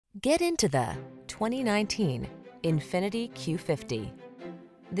Get into the 2019 INFINITI Q50.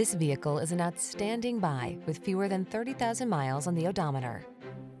 This vehicle is an outstanding buy with fewer than 30,000 miles on the odometer.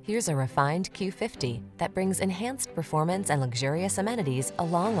 Here's a refined Q50 that brings enhanced performance and luxurious amenities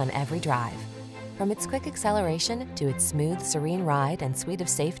along on every drive. From its quick acceleration to its smooth, serene ride and suite of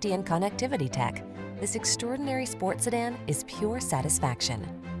safety and connectivity tech, this extraordinary sports sedan is pure satisfaction.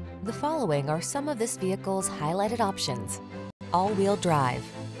 The following are some of this vehicle's highlighted options: all-wheel drive,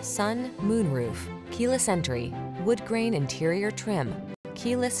 sun, moonroof, keyless entry, woodgrain interior trim,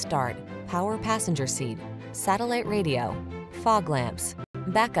 keyless start, power passenger seat, satellite radio, fog lamps,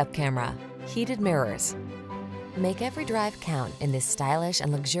 backup camera, heated mirrors. Make every drive count in this stylish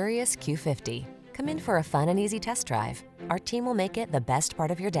and luxurious Q50. Come in for a fun and easy test drive. Our team will make it the best part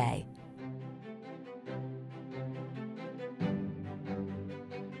of your day.